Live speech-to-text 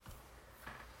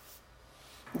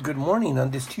Good morning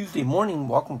on this Tuesday morning.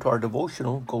 Welcome to our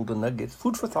devotional Golden Nuggets,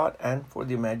 food for thought and for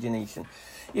the imagination.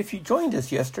 If you joined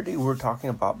us yesterday, we were talking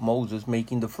about Moses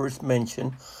making the first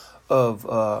mention of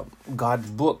God's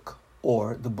book,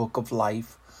 or the book of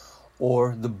life,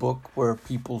 or the book where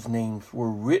people's names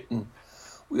were written.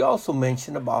 We also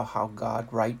mentioned about how God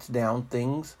writes down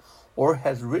things, or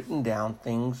has written down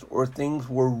things, or things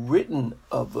were written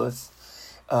of us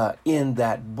in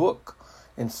that book.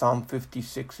 In Psalm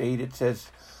 56:8, it says,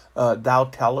 Thou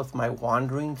tellest my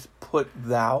wanderings, put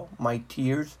thou my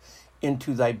tears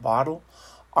into thy bottle.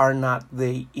 Are not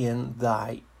they in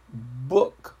thy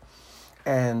book?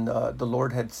 And the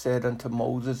Lord had said unto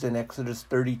Moses in Exodus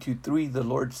 32:3, the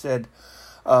Lord said,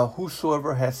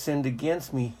 Whosoever has sinned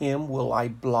against me, him will I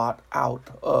blot out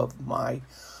of my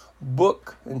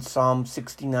book. In Psalm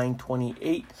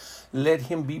 69:28, let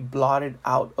him be blotted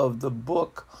out of the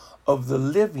book of the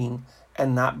living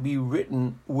and not be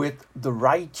written with the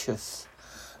righteous.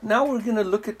 Now we're going to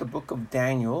look at the book of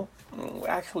Daniel,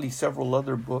 actually several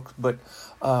other books, but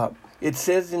it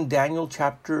says in Daniel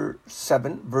chapter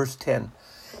 7, verse 10,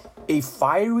 a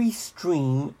fiery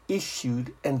stream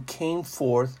issued and came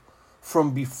forth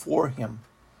from before him.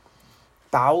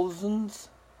 Thousands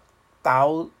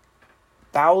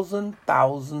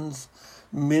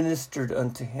ministered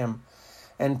unto him,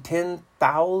 and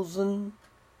 10,000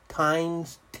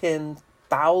 times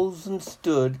 10,000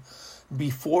 stood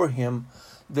before him.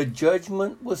 The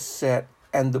judgment was set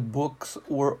and the books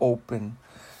were open.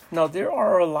 Now there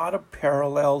are a lot of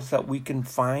parallels that we can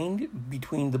find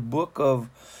between the book of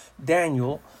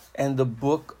Daniel and the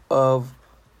book of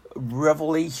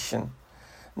Revelation.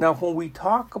 Now when we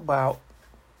talk about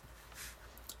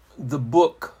the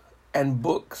book and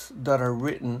books that are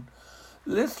written,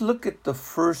 let's look at the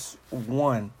first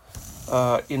one.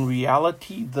 In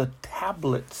reality, the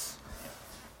tablets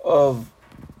of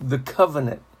the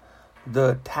covenant,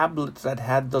 the tablets that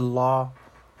had the law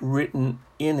written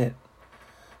in it,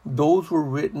 those were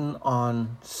written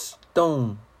on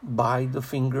stone by the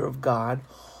finger of God,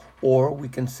 or we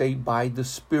can say by the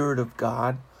Spirit of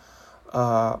God.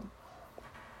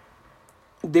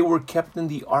 They were kept in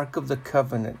the Ark of the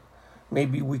Covenant.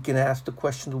 Maybe we can ask the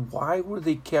question, why were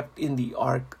they kept in the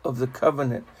Ark of the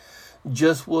Covenant?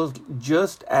 Just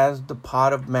as the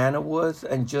pot of manna was,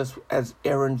 and just as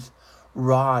Aaron's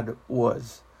rod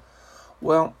was.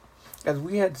 Well, as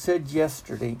we had said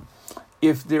yesterday,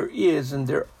 if there is and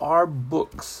there are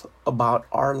books about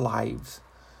our lives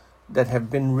that have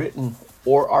been written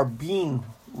or are being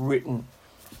written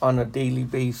on a daily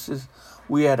basis,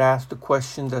 we had asked the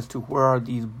questions as to where are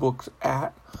these books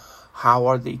at? How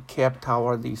are they kept? How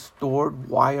are they stored?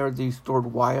 Why are they stored?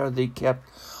 Why are they kept?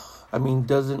 I mean,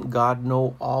 doesn't God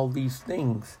know all these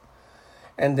things?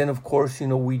 And then, of course,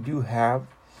 we do have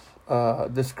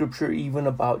the scripture even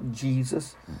about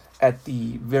Jesus at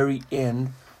the very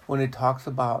end when it talks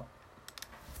about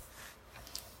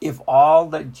if all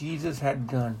that Jesus had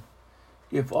done,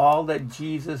 if all that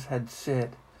Jesus had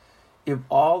said, if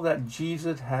all that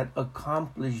Jesus had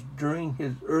accomplished during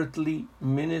his earthly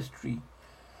ministry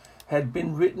had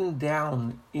been written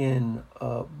down in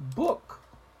a book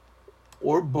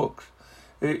or books,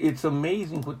 it's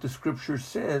amazing what the scripture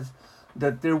says,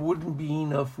 that there wouldn't be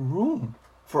enough room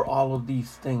for all of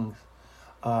these things.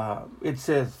 It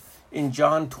says in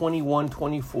John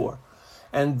 21:24,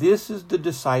 and this is the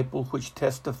disciple which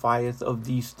testifieth of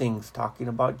these things, talking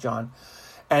about John,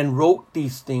 and wrote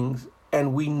these things,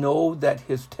 and we know that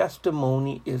his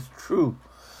testimony is true.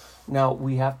 Now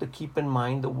we have to keep in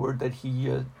mind the word that he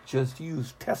just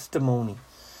used, testimony.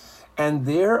 And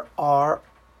there are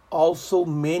also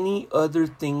many other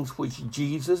things which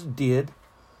Jesus did,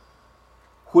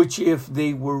 which if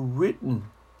they were written,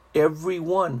 every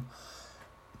one,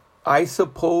 I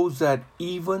suppose that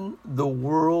even the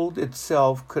world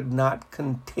itself could not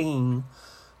contain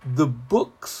the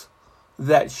books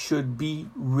that should be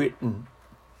written.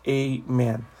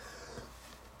 Amen.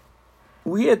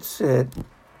 We had said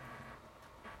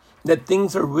that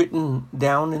things are written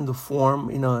down in the form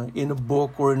in a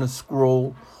book or in a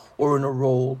scroll or in a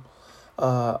roll,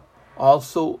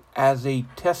 also as a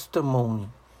testimony.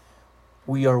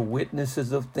 We are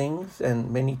witnesses of things,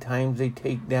 and many times they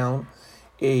take down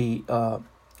a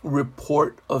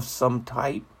report of some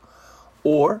type,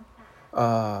 or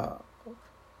an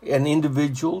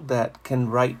individual that can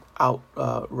write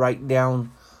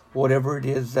down whatever it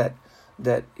is that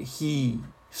he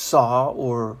saw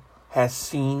or has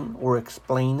seen, or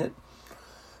explain it.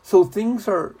 So things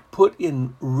are put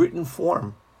in written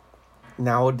form.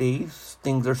 Nowadays,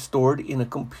 things are stored in a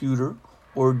computer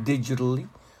or digitally.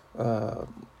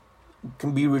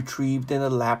 Can be retrieved in a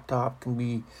laptop, can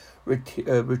be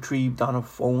retrieved on a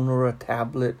phone or a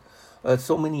tablet.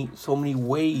 So many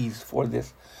ways for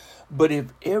this. But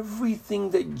if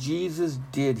everything that Jesus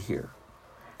did here,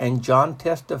 and John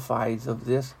testifies of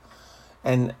this,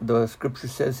 and the scripture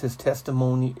says his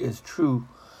testimony is true,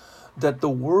 that the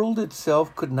world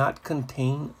itself could not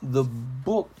contain the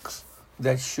books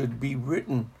that should be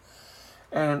written.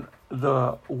 And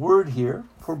the word here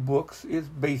for books is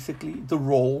basically the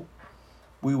roll.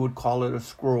 We would call it a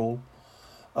scroll,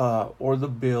 or the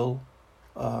bill,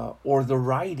 or the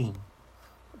writing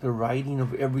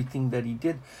of everything that he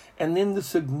did, and then the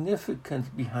significance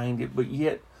behind it. But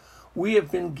yet we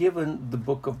have been given the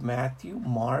book of Matthew,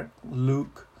 Mark,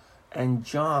 Luke, and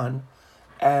John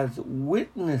as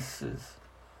witnesses,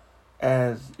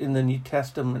 as in the New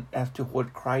Testament, as to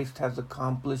what Christ has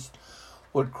accomplished,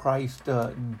 what Christ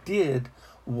did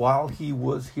while he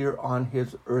was here on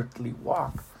his earthly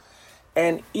walk.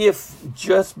 And if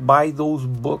just by those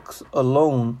books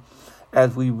alone,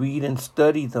 as we read and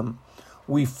study them,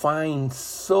 we find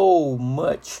so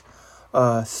much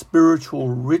spiritual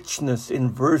richness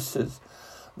in verses,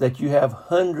 that you have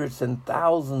hundreds and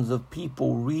thousands of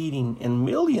people reading, and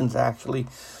millions actually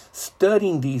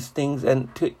studying these things,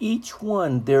 and to each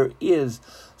one there is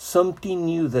something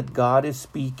new that God is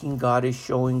speaking, God is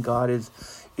showing, God is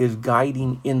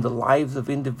guiding in the lives of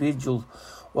individuals.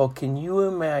 Well, can you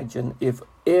imagine if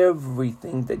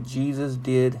everything that Jesus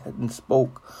did and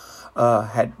spoke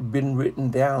had been written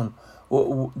down?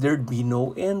 Well, there'd be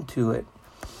no end to it.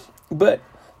 But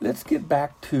let's get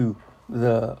back to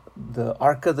the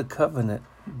Ark of the Covenant.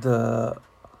 The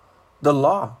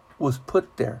law was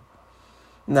put there.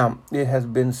 Now, it has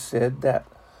been said that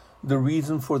the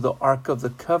reason for the Ark of the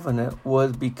Covenant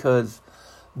was because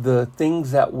the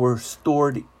things that were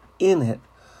stored in it,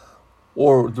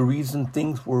 or the reason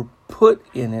things were put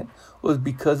in it, was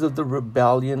because of the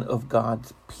rebellion of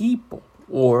God's people,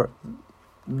 or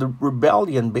the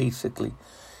rebellion, basically.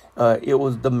 It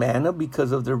was the manna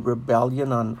because of the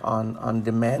rebellion on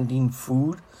demanding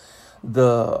food.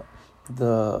 The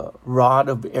rod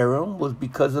of Aaron was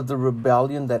because of the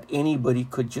rebellion that anybody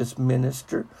could just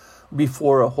minister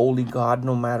before a holy God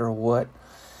no matter what.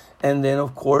 And then,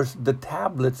 of course, the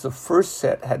tablets, the first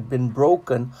set had been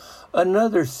broken.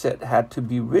 Another set had to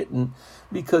be written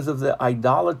because of the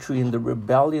idolatry and the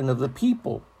rebellion of the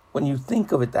people, when you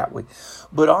think of it that way.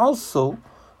 But also,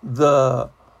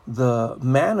 the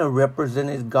manna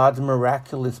represented God's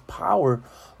miraculous power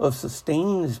of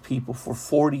sustaining his people for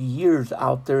 40 years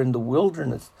out there in the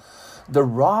wilderness. The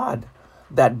rod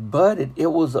that budded,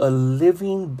 it was a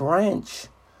living branch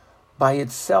by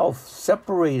itself,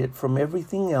 separated from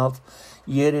everything else,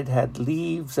 yet it had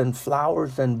leaves and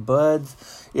flowers and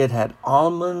buds. It had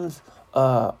almonds.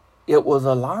 It was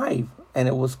alive, and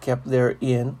it was kept there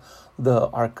in the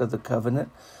Ark of the Covenant.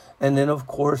 And then, of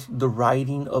course, the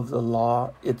writing of the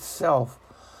law itself.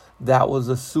 That was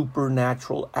a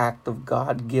supernatural act of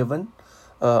God given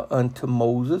unto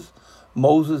Moses.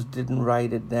 Moses didn't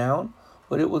write it down,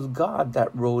 but it was God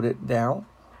that wrote it down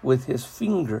with his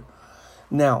finger.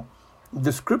 Now,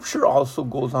 the scripture also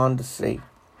goes on to say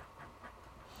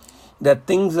that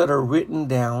things that are written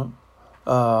down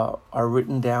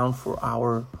for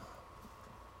our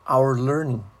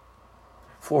learning,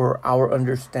 for our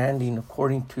understanding,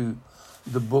 according to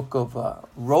the book of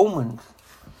Romans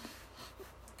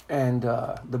and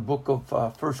the book of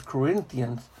 1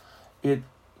 Corinthians. It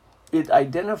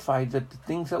identified that the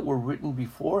things that were written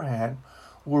beforehand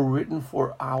were written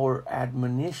for our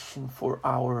admonition, for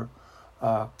our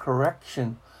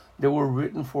correction. They were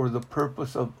written for the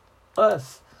purpose of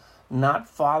us not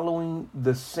following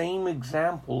the same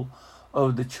example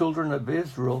of the children of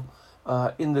Israel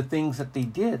in the things that they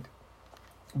did,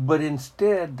 but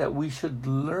instead that we should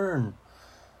learn.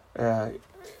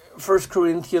 1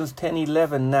 Corinthians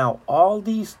 10:11. Now all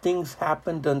these things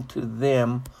happened unto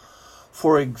them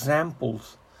for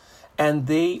examples, and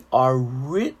they are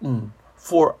written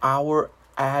for our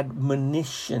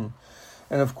admonition.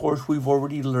 And of course, we've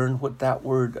already learned what that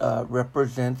word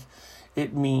represents.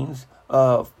 It means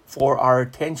for our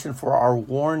attention, for our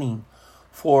warning,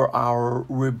 for our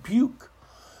rebuke,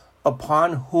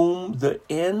 upon whom the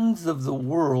ends of the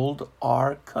world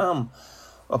are come,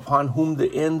 upon whom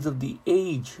the ends of the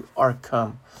age are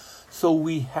come. So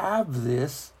we have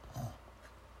this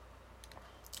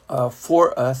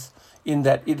for us, in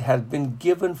that it has been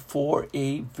given for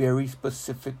a very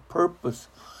specific purpose.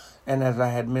 And as I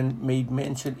had made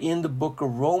mention in the book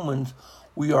of Romans,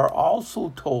 we are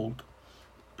also told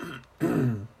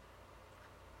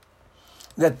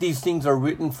that these things are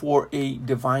written for a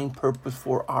divine purpose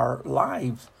for our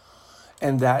lives.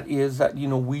 And that is that,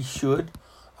 we should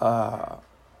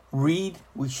read,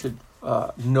 we should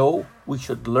know, we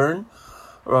should learn.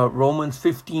 Romans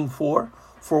 15:4,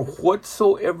 for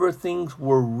whatsoever things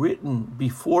were written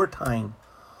before time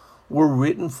were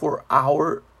written for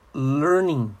our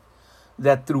learning,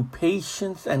 that through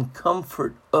patience and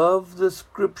comfort of the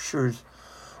scriptures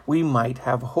we might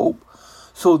have hope.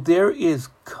 So there is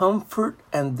comfort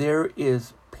and there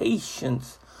is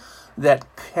patience that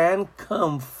can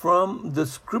come from the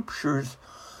scriptures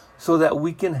so that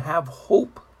we can have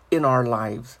hope in our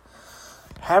lives.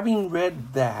 Having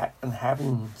read that and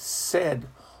having said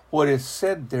what is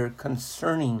said there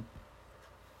concerning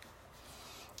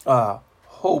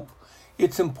hope,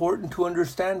 it's important to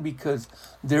understand, because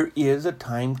there is a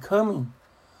time coming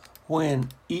when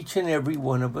each and every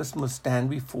one of us must stand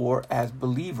before, as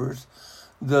believers,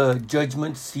 the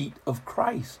judgment seat of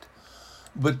Christ.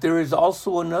 But there is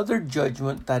also another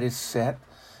judgment that is set,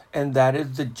 and that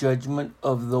is the judgment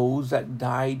of those that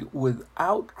died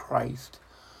without Christ.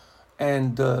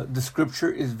 And the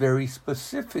scripture is very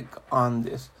specific on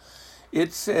this.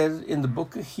 It says in the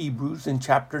book of Hebrews, in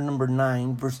chapter number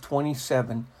 9, verse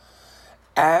 27,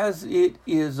 as it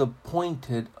is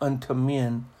appointed unto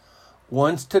men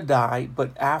once to die,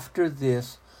 but after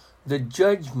this, the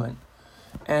judgment.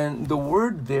 And the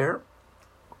word there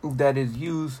that is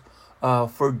used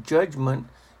for judgment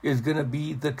is going to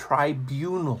be the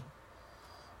tribunal,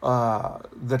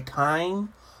 the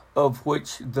time of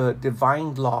which the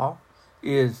divine law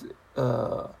is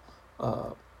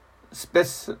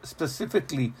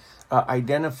specifically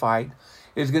identified,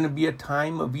 is going to be a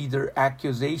time of either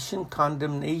accusation,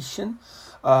 condemnation,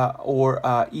 or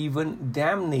even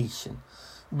damnation.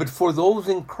 But for those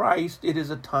in Christ, it is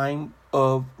a time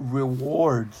of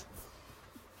rewards.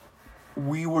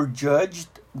 We were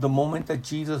judged the moment that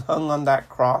Jesus hung on that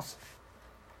cross.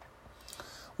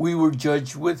 We were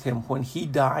judged with him. When he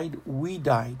died, we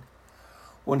died.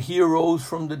 When he arose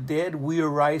from the dead, we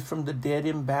arise from the dead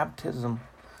in baptism.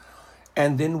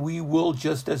 And then we will,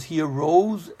 just as he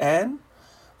arose and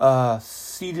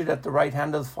seated at the right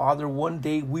hand of the Father, one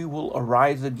day we will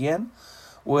arise again,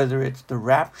 whether it's the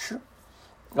rapture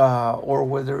or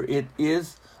whether it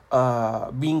is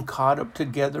being caught up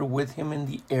together with him in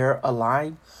the air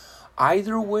alive.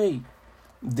 Either way,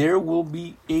 there will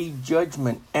be a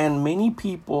judgment, and many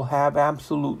people have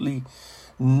absolutely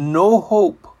no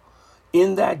hope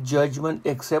in that judgment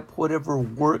except whatever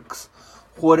works,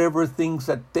 whatever things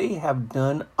that they have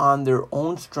done on their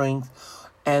own strength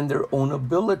and their own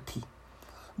ability.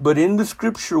 But in the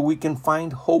scripture, we can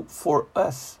find hope for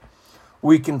us.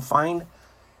 We can find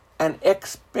an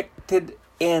expected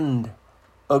end,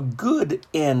 a good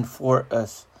end for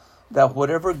us, that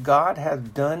whatever God has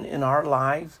done in our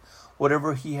lives,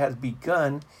 whatever he has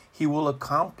begun, he will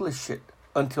accomplish it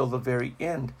until the very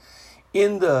end.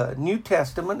 In the New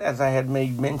Testament, as I had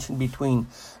made mention between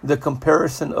the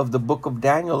comparison of the book of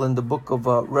Daniel and the book of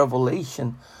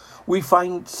Revelation, we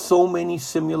find so many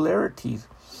similarities.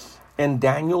 And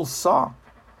Daniel saw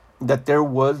that there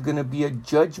was going to be a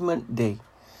judgment day.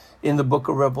 In the book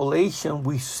of Revelation,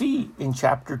 we see in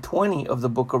chapter 20 of the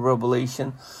book of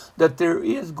Revelation that there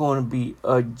is going to be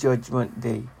a judgment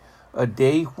day. A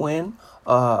day when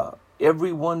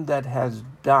everyone that has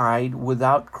died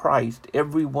without Christ,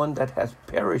 everyone that has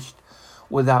perished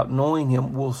without knowing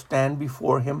him, will stand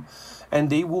before him, and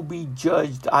they will be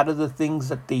judged out of the things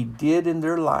that they did in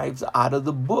their lives, out of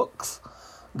the books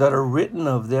that are written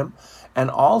of them. And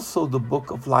also the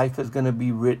book of life is going to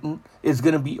be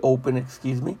open,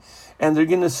 and they're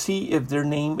going to see if their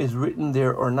name is written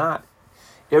there or not.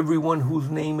 Everyone whose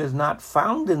name is not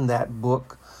found in that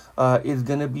book is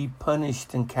going to be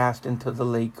punished and cast into the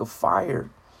lake of fire.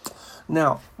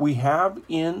 Now, we have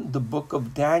in the book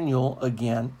of Daniel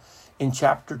again, in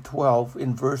chapter 12,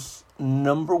 in verse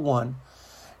number 1,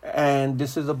 and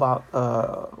this is about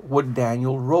what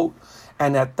Daniel wrote.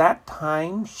 And at that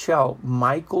time shall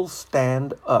Michael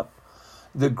stand up,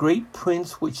 the great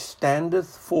prince which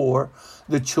standeth for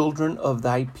the children of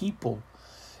thy people.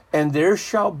 And there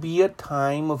shall be a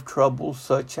time of trouble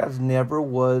such as never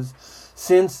was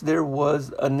since there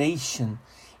was a nation,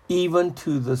 even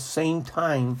to the same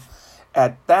time.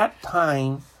 At that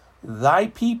time thy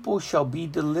people shall be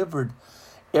delivered,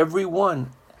 every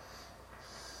one.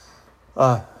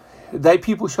 Thy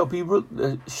people shall be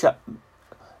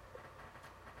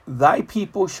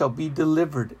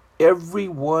delivered, every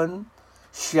one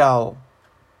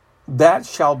that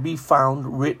shall be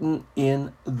found written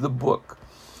in the book.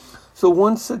 So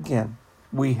once again,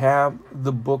 we have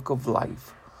the book of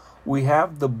life. We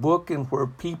have the book in where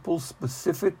people's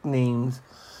specific names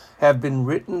have been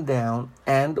written down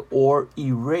and or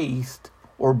erased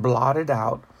or blotted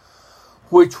out,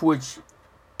 which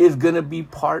is going to be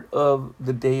part of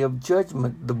the day of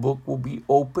judgment. The book will be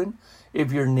open.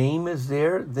 If your name is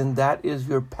there, then that is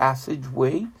your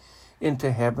passageway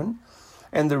into heaven.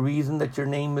 And the reason that your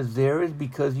name is there is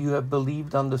because you have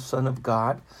believed on the Son of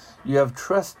God. You have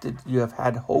trusted. You have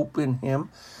had hope in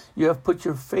him. You have put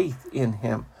your faith in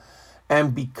him.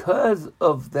 And because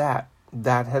of that,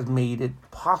 that has made it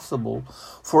possible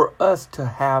for us to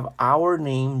have our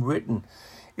name written.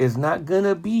 It's not going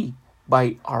to be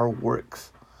by our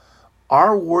works.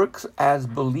 Our works as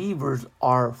believers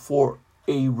are for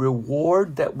a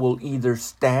reward that will either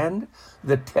stand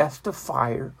the test of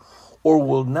fire or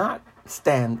will not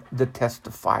stand the test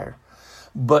of fire.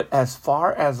 But as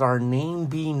far as our name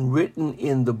being written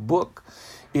in the book,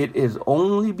 it is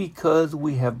only because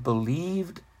we have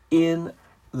believed in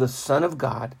the Son of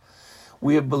God.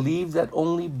 We have believed that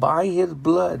only by his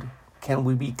blood can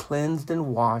we be cleansed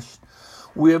and washed.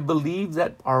 We have believed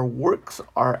that our works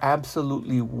are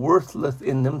absolutely worthless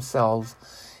in themselves.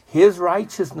 His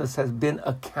righteousness has been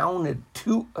accounted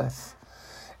to us.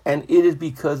 And it is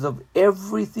because of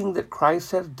everything that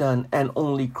Christ has done and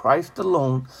only Christ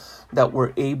alone that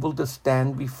we're able to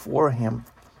stand before him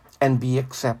and be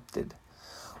accepted.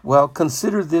 Well,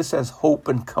 consider this as hope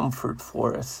and comfort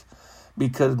for us,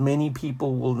 because many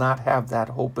people will not have that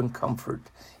hope and comfort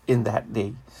in that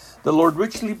day. The Lord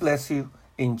richly bless you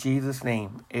in Jesus'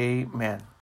 name. Amen.